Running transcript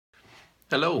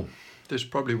Hello, this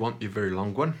probably won't be a very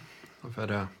long one. I've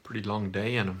had a pretty long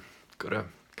day and I've got a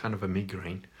kind of a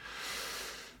migraine.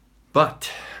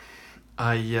 But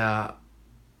I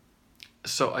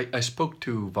spoke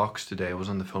to Vox today. I was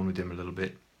on the phone with him a little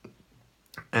bit,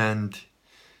 and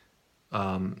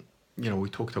we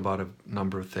talked about a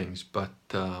number of things. But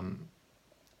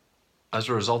as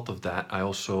a result of that, I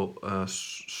also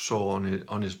saw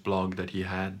on his blog that he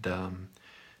had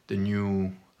the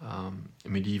new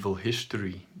medieval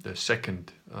history, the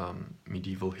second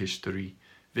medieval history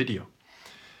video,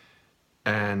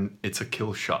 and it's a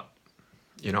kill shot.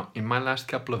 In my last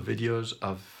couple of videos,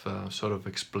 I've sort of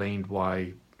explained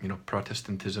why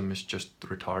Protestantism is just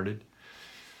retarded.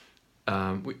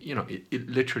 It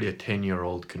literally a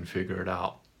 10-year-old can figure it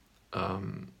out,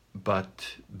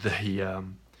 but the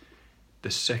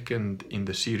second in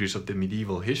the series of the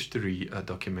medieval history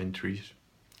documentaries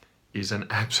is an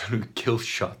absolute kill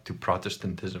shot to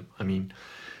Protestantism. I mean,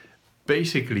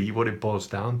 basically what it boils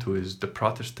down to is the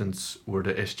Protestants were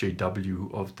the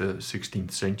SJW of the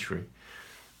 16th century.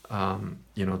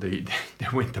 They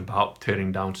went about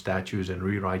tearing down statues and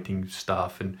rewriting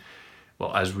stuff, and,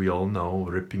 well, as we all know,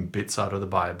 ripping bits out of the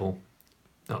Bible.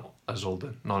 No, as all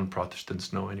the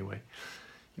non-Protestants know anyway.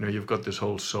 You've got this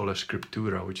whole sola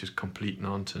scriptura, which is complete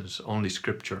nonsense. Only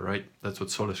scripture, right? That's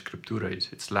what sola scriptura is.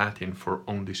 It's Latin for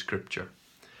only scripture.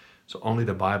 So only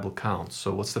the Bible counts.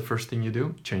 So what's the first thing you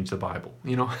do? Change the Bible,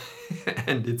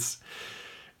 and it's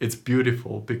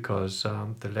beautiful because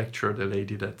the lecturer, the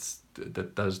lady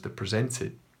that presents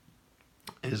it,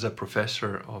 is a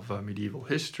professor of medieval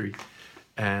history,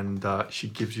 and she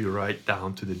gives you right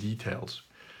down to the details.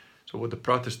 So what the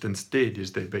Protestants did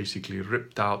is they basically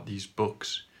ripped out these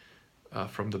books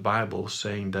from the Bible,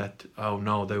 saying that, oh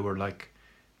no, they were like,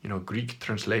 Greek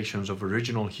translations of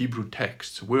original Hebrew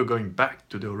texts. We're going back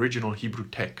to the original Hebrew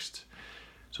texts.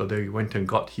 So they went and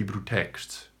got Hebrew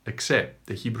texts, except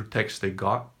the Hebrew texts they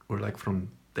got were like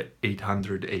from the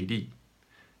 800 AD.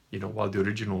 While the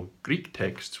original Greek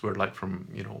texts were like from,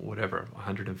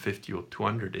 150 or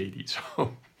 200 AD.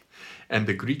 So, and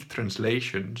the Greek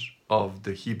translations of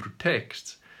the Hebrew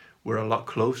texts were a lot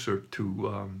closer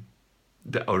to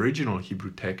the original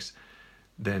Hebrew text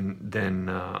than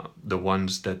the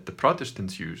ones that the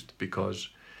Protestants used, because,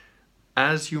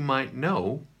 as you might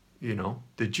know,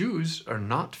 the Jews are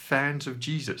not fans of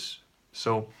Jesus.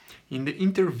 So in the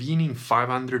intervening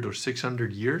 500 or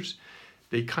 600 years,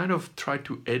 they kind of try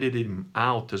to edit him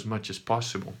out as much as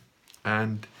possible.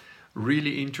 And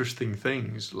really interesting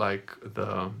things like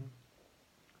the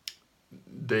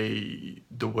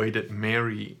way that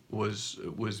Mary was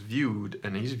viewed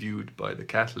and is viewed by the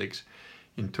Catholics,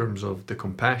 in terms of the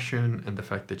compassion and the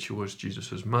fact that she was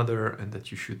Jesus's mother and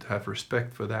that you should have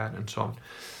respect for that and so on.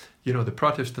 The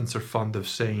Protestants are fond of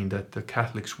saying that the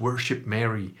Catholics worship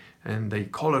Mary and they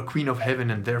call her Queen of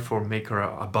Heaven and therefore make her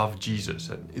above Jesus.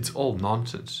 And it's all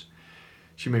nonsense.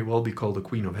 She may well be called the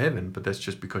Queen of Heaven, but that's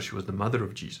just because she was the mother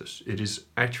of Jesus. It is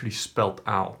actually spelt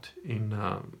out in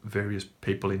various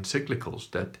papal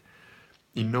encyclicals that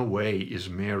in no way is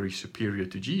Mary superior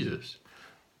to Jesus.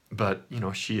 But,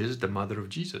 she is the mother of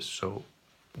Jesus, so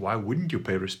why wouldn't you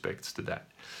pay respects to that?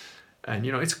 And,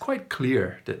 it's quite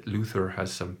clear that Luther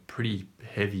has some pretty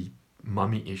heavy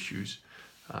mummy issues.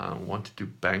 Wanted to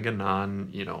bang a nun,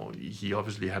 he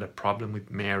obviously had a problem with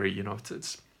Mary,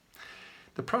 it's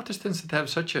the Protestants that have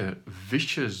such a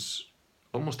vicious,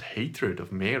 almost hatred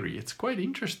of Mary. It's quite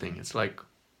interesting. It's like,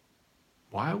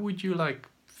 why would you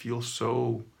feel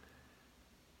so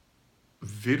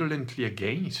virulently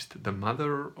against the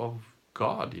mother of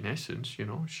God, in essence?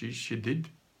 She did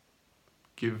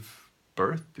give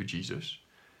birth to Jesus,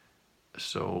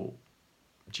 so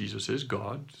Jesus is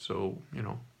God, so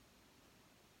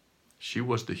she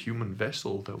was the human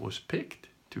vessel that was picked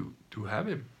to have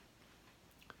him.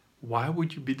 Why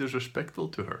would you be disrespectful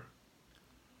to her?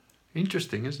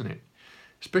 Interesting, isn't it?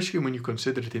 Especially when you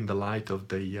consider it in the light of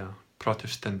the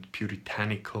Protestant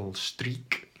puritanical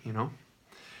streak,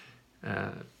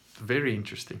 very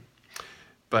interesting.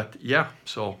 But yeah,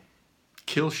 so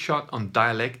kill shot on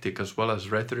dialectic as well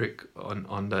as rhetoric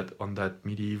on that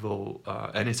medieval,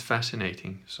 and it's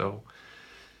fascinating. So,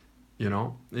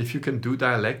 if you can do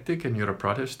dialectic and you're a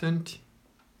Protestant,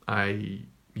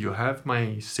 you have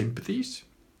my sympathies,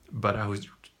 but I would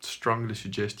strongly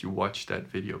suggest you watch that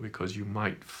video because you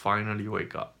might finally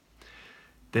wake up.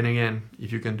 Then again,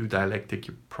 if you can do dialectic,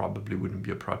 you probably wouldn't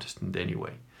be a Protestant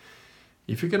anyway.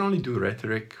 If you can only do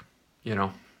rhetoric,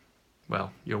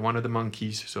 well, you're one of the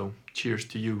monkeys, so cheers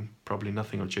to you. Probably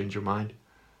nothing will change your mind.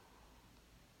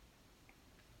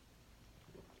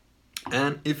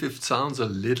 And if it sounds a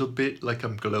little bit like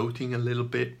I'm gloating a little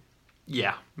bit,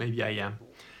 Yeah, maybe I am.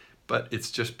 But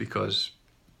it's just because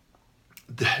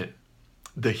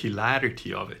the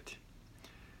hilarity of it,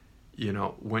 you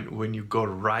know, when you go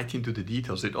right into the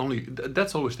details,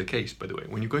 that's always the case, by the way.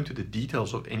 When you go into the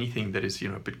details of anything that is, you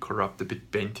know, a bit corrupt, a bit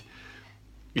bent,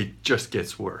 it just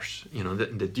gets worse. You know,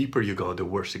 the deeper you go, the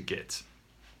worse it gets.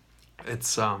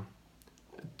 It's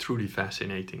truly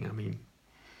fascinating. I mean,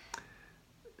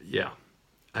 yeah,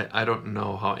 I don't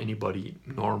know how anybody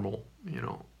normal, you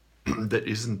know, that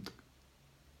isn't,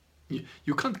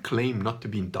 you can't claim not to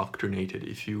be indoctrinated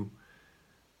if you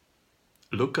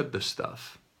look at the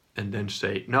stuff and then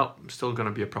say, no, I'm still going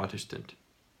to be a Protestant.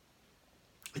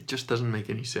 It just doesn't make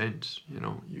any sense, you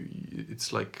know.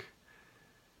 It's like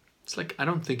I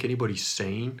don't think anybody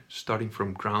sane, starting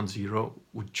from ground zero,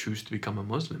 would choose to become a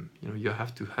Muslim. You know, you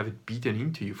have to have it beaten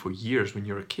into you for years when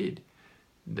you're a kid.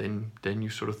 Then you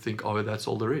sort of think, oh, that's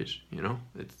all there is. You know,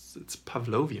 it's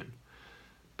Pavlovian,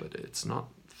 but it's not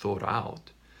thought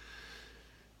out.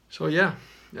 So yeah,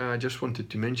 I just wanted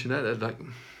to mention that like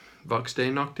Vox Day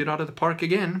knocked it out of the park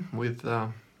again with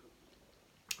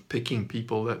picking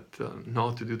people that know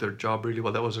how to do their job really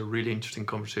well. That was a really interesting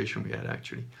conversation we had,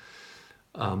 actually.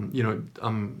 You know,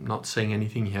 I'm not saying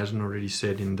anything he hasn't already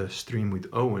said in the stream with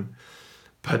Owen,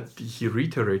 but he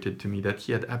reiterated to me that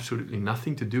he had absolutely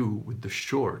nothing to do with the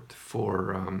short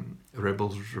for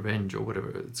Rebel's Revenge, or whatever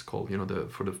it's called, you know,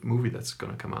 for the movie that's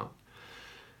going to come out.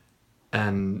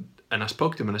 And I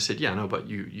spoke to him and I said, yeah, no, but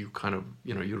you kind of,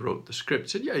 you know, you wrote the script. He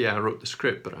said, yeah, I wrote the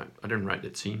script, but I didn't write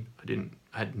that scene.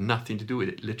 I had nothing to do with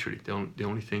it, literally. The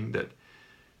only thing that,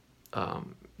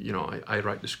 you know, I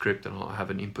write the script and I'll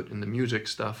have an input in the music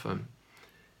stuff. And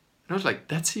I was like,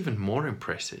 that's even more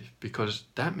impressive, because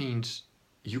that means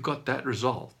you got that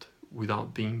result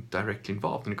without being directly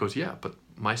involved. And he goes, yeah, but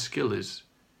my skill is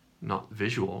not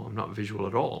visual. I'm not visual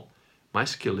at all. My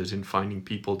skill is in finding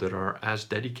people that are as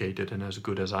dedicated and as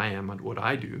good as I am at what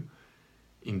I do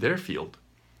in their field,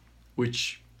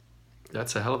 which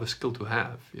that's a hell of a skill to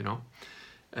have, you know.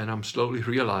 And I'm slowly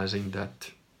realizing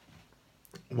that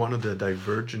one of the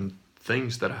divergent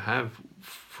things that I have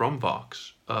from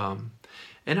Vox, and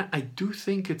I do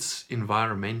think it's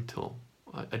environmental.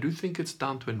 I do think it's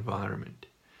down to environment.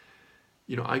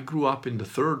 You know, I grew up in the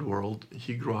third world.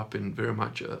 He grew up in very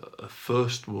much a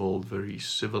first world, very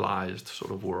civilized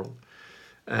sort of world.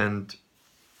 And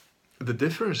the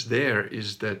difference there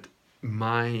is that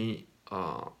my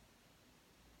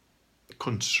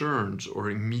concerns or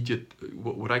immediate,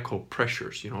 what I call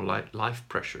pressures, you know, like life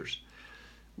pressures,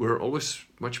 were always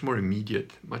much more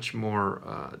immediate, much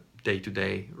more day to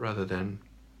day, rather than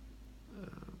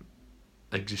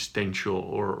existential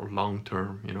or long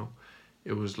term, you know.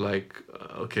 It was like,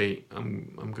 okay,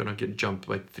 I'm gonna get jumped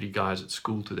by 3 guys at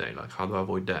school today. Like, how do I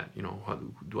avoid that? You know, how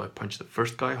do I punch the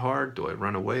first guy hard? Do I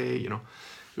run away? You know,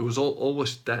 it was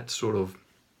always that sort of,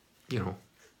 you know,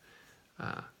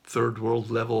 third world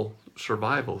level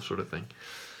survival sort of thing.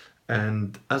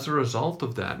 And as a result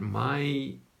of that,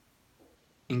 my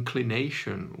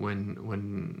inclination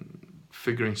when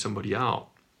figuring somebody out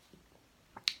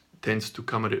tends to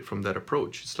come at it from that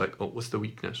approach. It's like, oh, what's the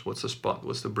weakness? What's the spot?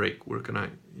 What's the break? Where can I,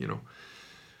 you know?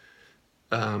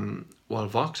 While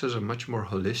Vox has a much more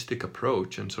holistic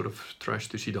approach and sort of tries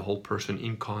to see the whole person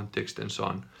in context and so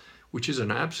on, which is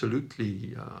an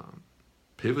absolutely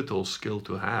pivotal skill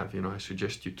to have. You know, I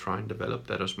suggest you try and develop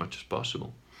that as much as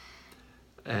possible.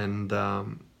 And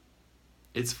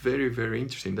it's very, very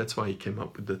interesting. That's why he came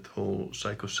up with that whole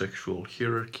psychosexual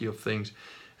hierarchy of things.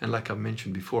 And like I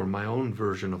mentioned before, my own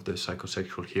version of the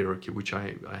psychosexual hierarchy, which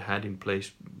I had in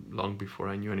place long before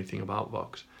I knew anything about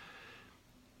Vox,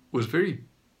 was very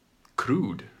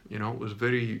crude, you know, it was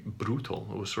very brutal.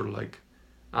 It was sort of like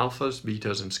alphas,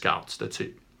 betas, and scouts, that's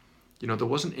it. You know, there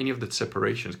wasn't any of that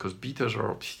separations, because betas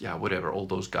are, yeah, whatever, all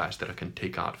those guys that I can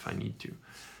take out if I need to.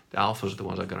 The alphas are the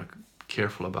ones I'm going to be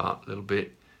careful about a little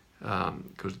bit,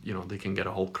 because, you know, they can get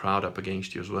a whole crowd up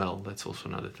against you as well. That's also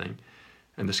another thing.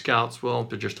 And the scouts, well,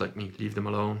 they're just like me. Leave them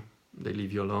alone. They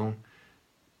leave you alone.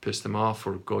 Piss them off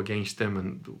or go against them,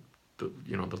 and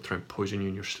you know, they'll try and poison you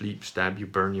in your sleep, stab you,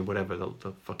 burn you, whatever.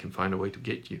 They'll fucking find a way to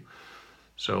get you.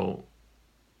 So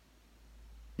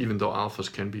even though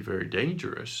alphas can be very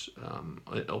dangerous,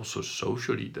 also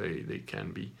socially they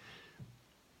can be.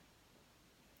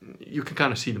 You can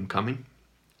kind of see them coming.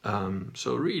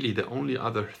 So really the only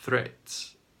other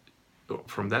threats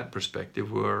from that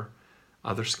perspective were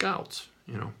other scouts.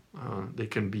 You know, they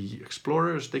can be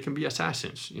explorers, they can be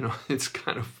assassins. You know, it's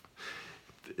kind of,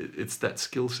 it's that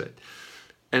skill set.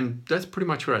 And that's pretty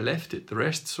much where I left it. The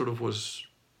rest sort of was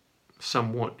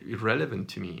somewhat irrelevant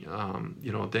to me.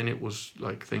 You know, then it was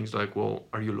like things like, well,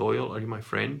 are you loyal? Are you my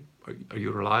friend? Are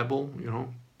you reliable? You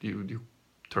know, do you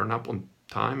turn up on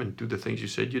time and do the things you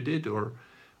said you did, or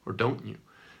don't you?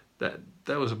 That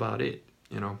was about it.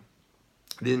 You know,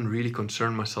 I didn't really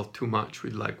concern myself too much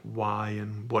with like why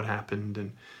and what happened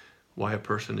and why a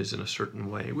person is in a certain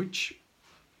way, which,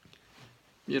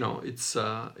 you know, it's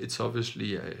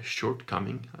obviously a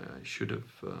shortcoming. I should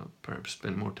have perhaps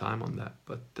spent more time on that,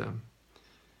 but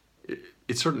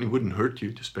it certainly wouldn't hurt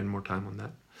you to spend more time on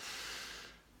that.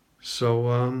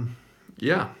 So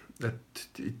yeah, that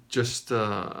it just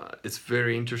it's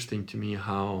very interesting to me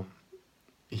how,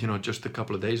 you know, just a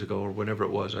couple of days ago or whenever it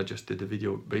was, I just did a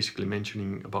video basically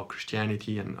mentioning about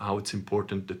Christianity and how it's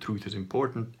important, the truth is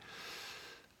important,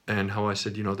 and how I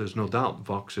said, you know, there's no doubt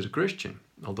Vox is a Christian,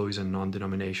 although he's a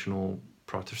non-denominational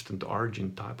Protestant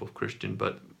origin type of Christian,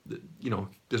 but, you know,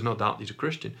 there's no doubt he's a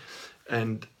Christian.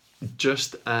 And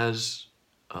just as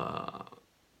I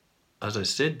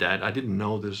said that, I didn't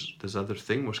know this other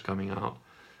thing was coming out.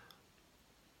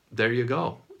 There you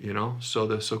go, you know. So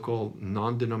the so-called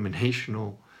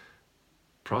non-denominational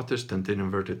Protestant, in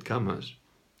inverted commas,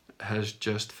 has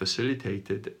just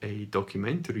facilitated a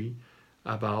documentary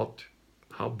about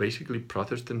how basically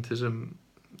Protestantism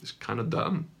is kind of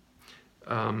dumb,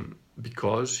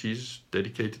 because he's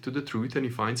dedicated to the truth and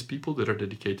he finds people that are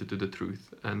dedicated to the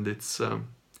truth. And it's,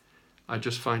 I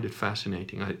just find it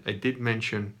fascinating. I did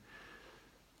mention,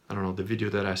 I don't know, the video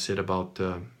that I said about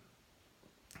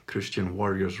Christian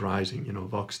warriors rising, you know,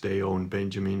 Vox Deo and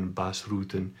Benjamin, Bas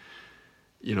Rutten.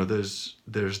 You know, there's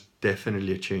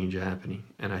definitely a change happening.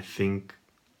 And I think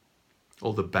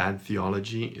all the bad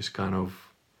theology is kind of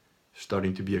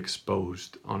starting to be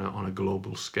exposed on a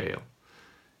global scale.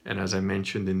 And as I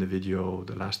mentioned in the video,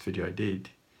 the last video I did,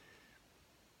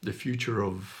 the future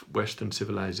of Western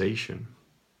civilization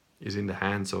is in the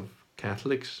hands of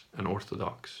Catholics and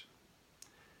Orthodox.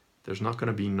 There's not going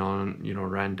to be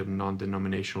random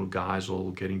non-denominational guys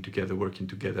all getting together, working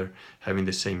together, having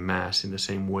the same mass in the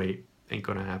same way. Ain't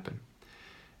going to happen.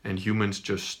 And humans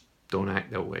just don't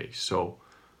act that way. So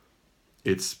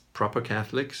it's proper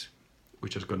Catholics,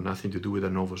 which has got nothing to do with the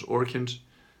Novus Orchians,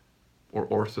 or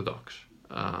Orthodox.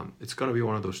 It's going to be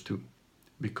one of those two,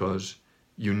 because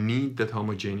you need that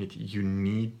homogeneity, you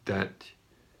need that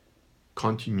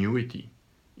continuity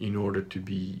in order to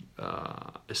be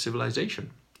a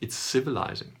civilization. It's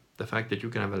civilizing. The fact that you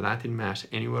can have a Latin Mass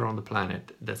anywhere on the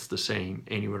planet that's the same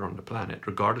anywhere on the planet,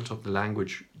 regardless of the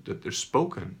language that they're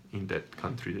spoken in that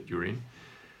country that you're in,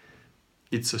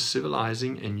 it's a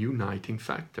civilizing and uniting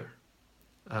factor.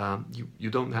 You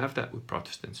don't have that with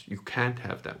Protestants. You can't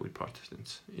have that with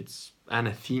Protestants. It's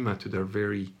anathema to their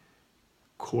very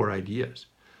core ideas.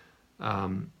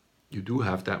 You do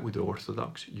have that with the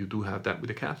Orthodox. You do have that with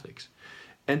the Catholics.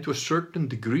 And to a certain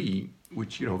degree,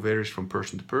 which, you know, varies from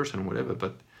person to person and whatever,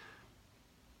 but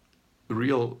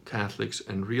real Catholics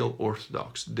and real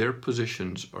Orthodox, their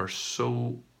positions are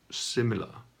so similar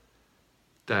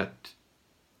that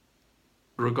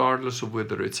regardless of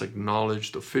whether it's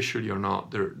acknowledged officially or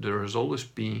not, there has always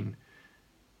been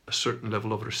a certain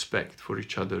level of respect for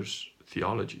each other's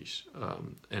theologies,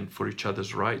 and for each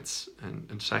other's rites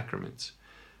and sacraments.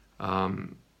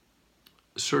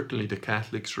 Certainly the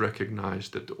Catholics recognize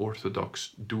that the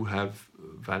Orthodox do have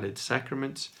valid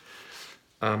sacraments.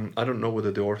 I don't know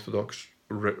whether the Orthodox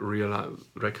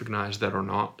recognize that or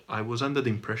not. I was under the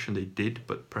impression they did,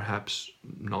 but perhaps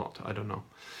not. I don't know.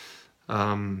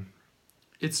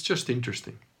 It's just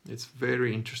interesting. It's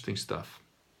very interesting stuff.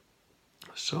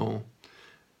 So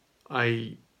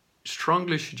I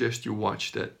strongly suggest you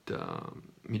watch that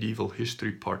Medieval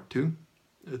History Part 2.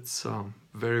 It's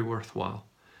very worthwhile.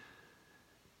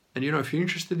 And, you know, if you're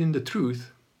interested in the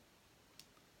truth,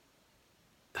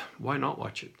 why not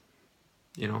watch it?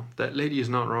 You know, that lady is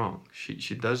not wrong.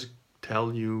 She does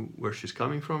tell you where she's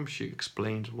coming from. She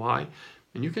explains why.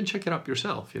 And you can check it up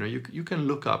yourself. You know, you can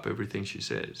look up everything she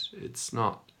says. It's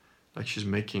not like she's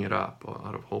making it up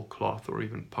out of whole cloth or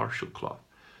even partial cloth.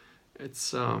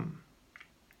 It's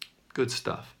good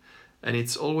stuff. And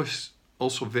it's always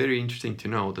also very interesting to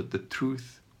know that the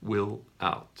truth will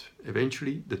out.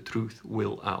 Eventually, the truth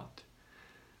will out.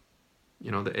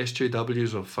 You know, the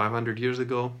SJWs of 500 years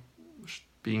ago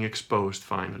being exposed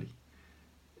finally.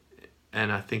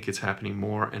 And I think it's happening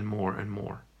more and more and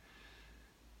more.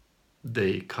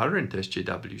 The current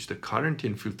SJWs, the current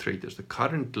infiltrators, the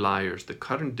current liars, the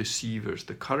current deceivers,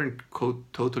 the current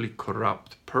totally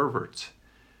corrupt perverts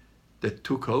that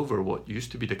took over what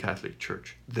used to be the Catholic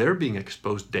Church, they're being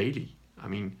exposed daily. I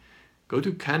mean, go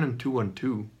to Canon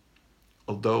 212,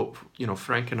 although, you know,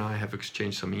 Frank and I have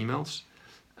exchanged some emails,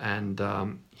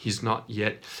 and he's not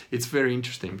yet. It's very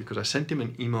interesting because I sent him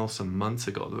an email some months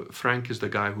ago. Frank is the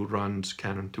guy who runs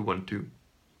Canon 212.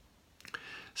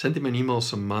 Sent him an email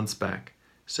some months back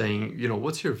saying,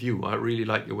 what's your view? I really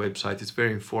like your website. It's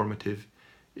very informative.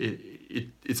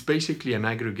 It's basically an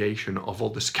aggregation of all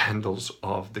the scandals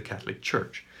of the Catholic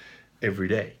Church every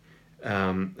day.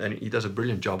 And he does a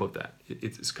brilliant job of that.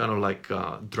 It's kind of like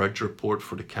a Drudge Report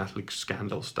for the Catholic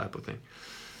scandals type of thing.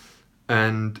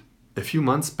 And a few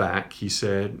months back, he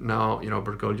said, no,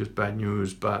 Bergoglio's bad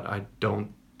news, but I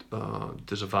don't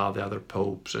disavow the other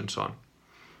popes and so on.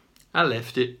 I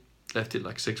left it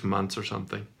like 6 months or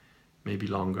something, maybe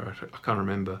longer, I can't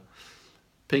remember.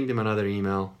 Pinged him another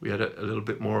email. We had a little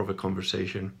bit more of a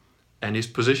conversation, and his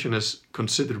position has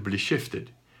considerably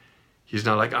shifted. He's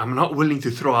now like, I'm not willing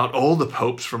to throw out all the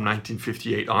popes from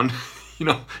 1958 on,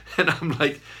 and I'm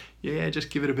like, yeah, just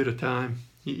give it a bit of time.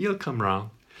 He'll come around.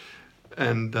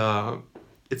 And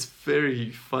it's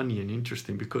very funny and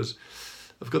interesting because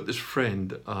I've got this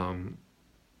friend.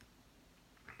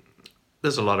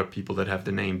 There's a lot of people that have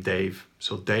the name Dave.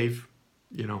 So Dave,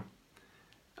 you're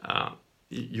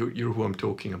who I'm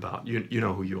talking about. You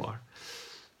know who you are.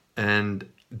 And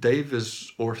Dave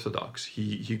is Orthodox.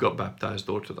 He got baptized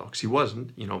Orthodox. He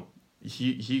wasn't,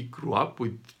 he grew up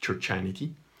with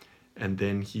Churchanity, and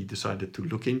then he decided to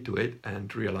look into it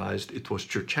and realized it was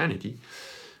Churchanity.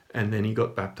 And then he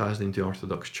got baptized into the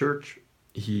Orthodox Church.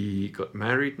 He got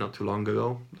married not too long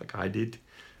ago, like I did.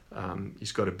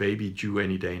 He's got a baby due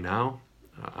any day now.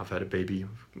 I've had a baby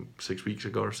 6 weeks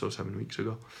ago or so, 7 weeks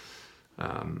ago.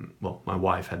 Well, my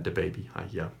wife had the baby. I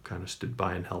kind of stood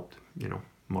by and helped,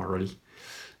 morally.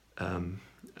 But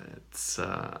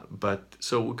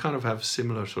so we kind of have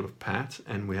similar sort of paths,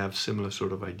 and we have similar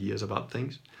sort of ideas about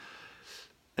things.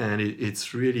 And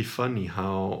it's really funny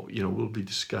how, we'll be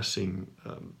discussing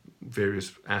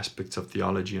various aspects of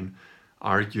theology and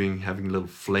arguing, having little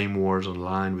flame wars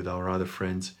online with our other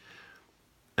friends.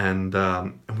 And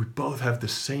we both have the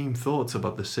same thoughts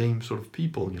about the same sort of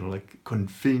people, like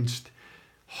convinced,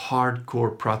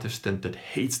 hardcore Protestant that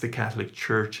hates the Catholic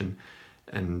Church and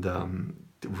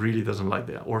really doesn't like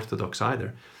the Orthodox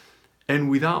either. And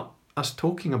without us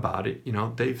talking about it,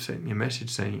 Dave sent me a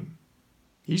message saying,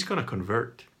 he's going to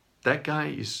convert. That guy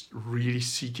is really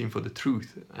seeking for the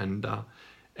truth. And I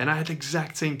had the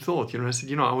exact same thought. I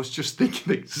said, I was just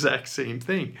thinking the exact same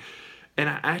thing. And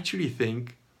I actually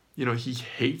think, he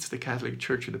hates the Catholic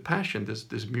Church with a passion,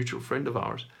 this mutual friend of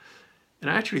ours. And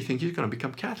I actually think he's going to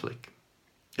become Catholic.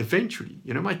 Eventually.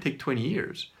 It might take 20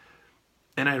 years.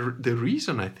 And the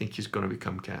reason I think he's going to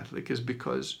become Catholic is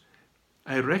because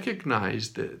I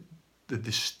recognize the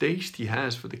distaste he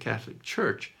has for the Catholic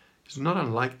Church is not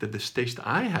unlike the distaste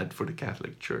I had for the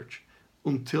Catholic Church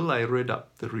until I read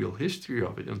up the real history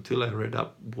of it, until I read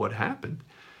up what happened,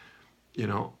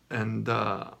 and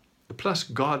plus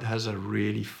God has a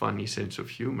really funny sense of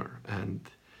humor, and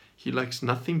he likes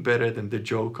nothing better than the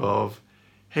joke of,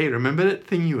 hey, remember that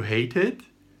thing you hated?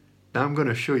 Now I'm going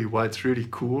to show you why it's really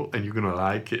cool and you're going to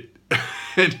like it.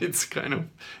 And it's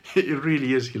it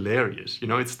really is hilarious.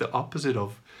 It's the opposite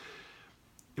of,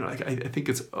 I think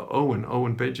it's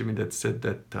Owen Benjamin that said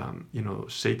that,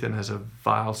 Satan has a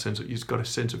vile he's got a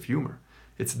sense of humor.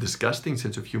 It's a disgusting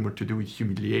sense of humor to do with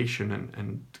humiliation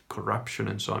and corruption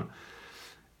and so on.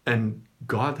 And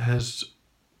God has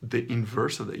the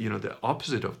inverse of that, the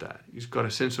opposite of that. He's got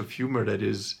a sense of humor that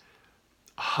is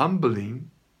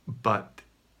humbling, but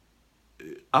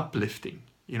uplifting.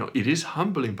 It is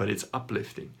humbling, but it's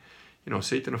uplifting.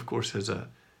 Satan, of course, has a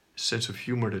sense of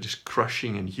humor that is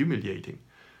crushing and humiliating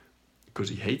because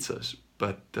he hates us.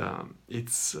 But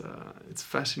it's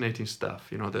fascinating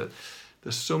stuff.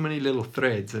 There's so many little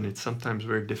threads, and it's sometimes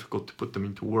very difficult to put them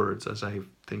into words. As I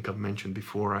think I've mentioned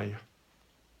before,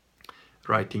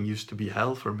 writing used to be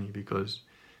hell for me because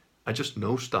I just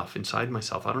know stuff inside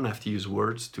myself. I don't have to use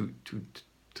words to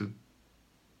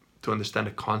understand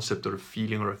a concept or a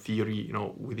feeling or a theory,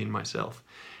 within myself.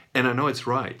 And I know it's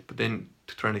right, but then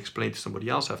to try and explain to somebody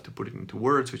else, I have to put it into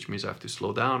words, which means I have to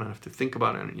slow down and I have to think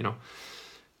about it. And,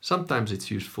 sometimes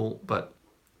it's useful, but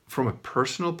from a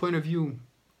personal point of view,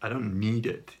 I don't need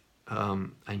it.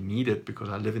 I need it because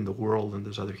I live in the world and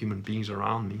there's other human beings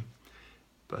around me.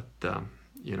 But, and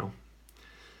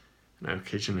I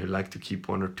occasionally like to keep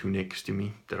one or two next to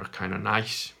me that are kind of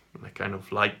nice. And I kind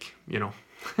of like,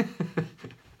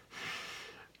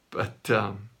 But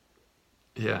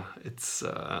yeah, it's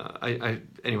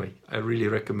anyway, I really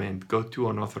recommend go to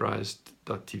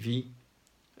unauthorized.tv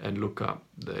and look up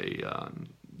the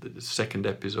second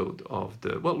episode of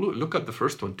look at the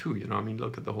first one too,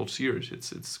 look at the whole series.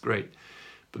 It's great.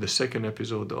 But the second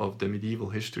episode of the medieval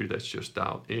history that's just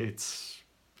out, it's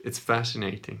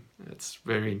fascinating. It's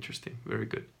very interesting, very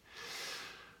good.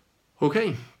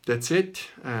 Okay, that's it,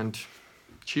 and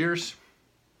cheers,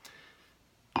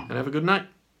 and have a good night.